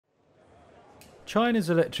China's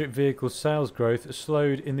electric vehicle sales growth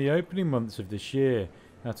slowed in the opening months of this year.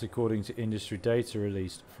 That's according to industry data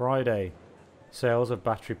released Friday. Sales of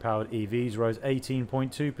battery-powered EVs rose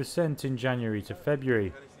 18.2% in January to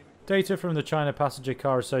February. Data from the China Passenger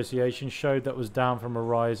Car Association showed that was down from a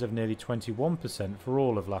rise of nearly 21% for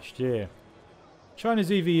all of last year.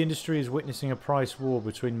 China's EV industry is witnessing a price war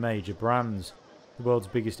between major brands. The world's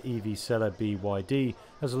biggest EV seller, BYD,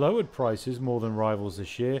 has lowered prices more than rivals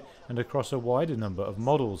this year and across a wider number of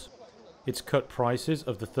models. It's cut prices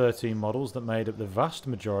of the 13 models that made up the vast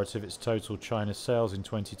majority of its total China sales in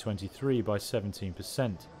 2023 by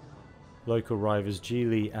 17%. Local rivals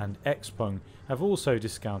Geely and Xpeng have also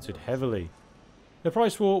discounted heavily. The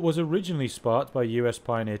price war was originally sparked by US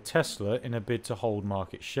pioneer Tesla in a bid to hold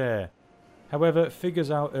market share. However,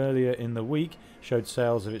 figures out earlier in the week showed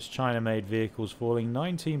sales of its China-made vehicles falling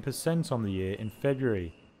 19% on the year in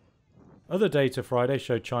February. Other data Friday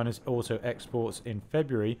showed China's auto exports in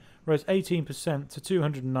February rose 18% to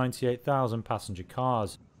 298,000 passenger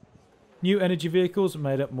cars. New energy vehicles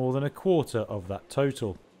made up more than a quarter of that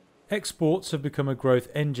total. Exports have become a growth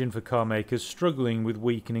engine for car makers struggling with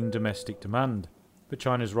weakening domestic demand, but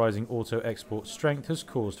China's rising auto export strength has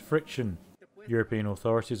caused friction. European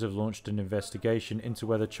authorities have launched an investigation into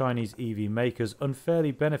whether Chinese EV makers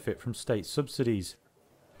unfairly benefit from state subsidies.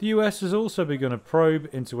 The US has also begun a probe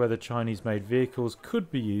into whether Chinese-made vehicles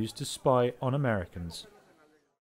could be used to spy on Americans.